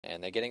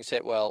And they're getting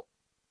set well.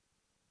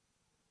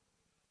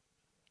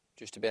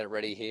 Just about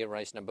ready here,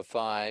 race number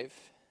 5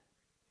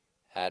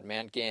 at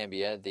Mount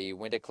Gambier, the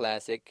Winter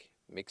Classic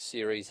Mixed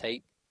Series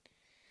Heat.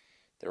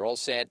 They're all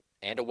set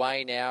and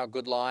away now.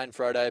 Good line.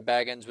 Frodo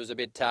Baggins was a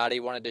bit tardy,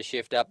 wanted to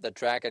shift up the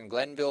track, and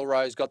Glenville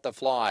Rose got the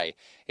fly.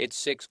 It's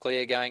 6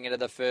 clear going into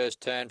the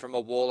first turn from a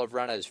wall of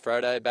runners.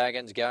 Frodo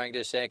Baggins going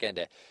to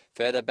second.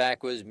 Further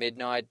back was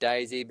Midnight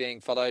Daisy,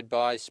 being followed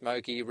by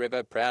Smoky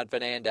River, Proud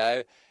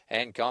Fernando,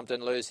 and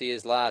Compton Lucy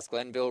is last.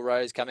 Glenville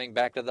Rose coming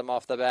back to them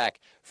off the back.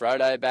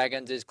 Frodo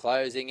Baggins is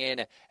closing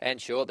in, and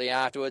shortly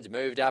afterwards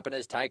moved up and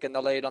has taken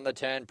the lead on the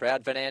turn.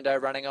 Proud Fernando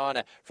running on.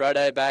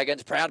 Frodo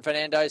Baggins, Proud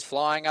Fernando's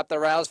flying up the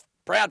rails.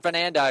 Proud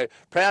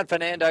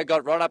Fernando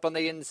got right up on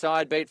the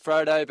inside, beat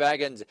Frodo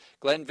Baggins.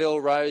 Glenville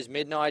Rose,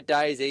 Midnight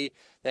Daisy,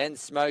 then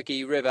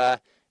Smoky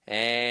River,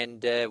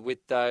 and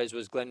with those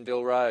was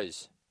Glenville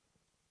Rose.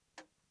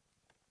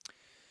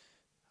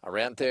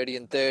 Around 30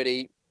 and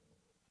 30.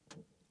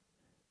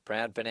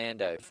 Proud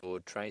Fernando for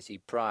Tracy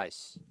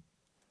Price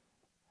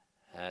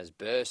has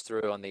burst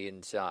through on the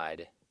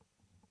inside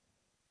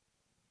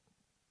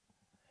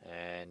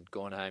and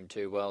gone home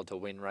too well to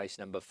win race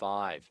number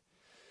 5.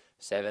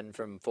 7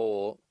 from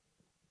 4.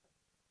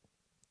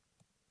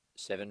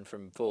 7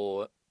 from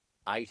 4.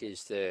 8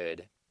 is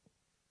third.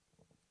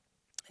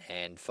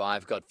 And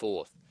 5 got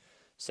fourth.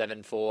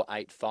 7, 4,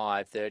 8,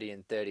 5, 30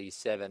 and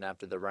 37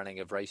 after the running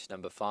of race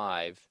number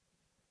 5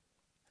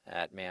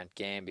 at Mount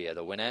Gambier.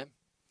 The winner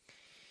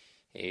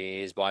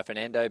is by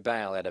Fernando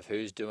Bale out of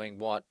Who's Doing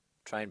What,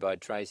 trained by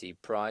Tracy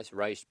Price,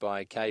 raced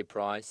by K.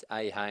 Price,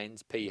 A.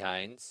 Haynes, P.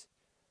 Haynes.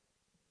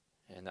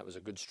 And that was a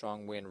good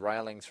strong win,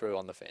 railing through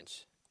on the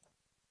fence.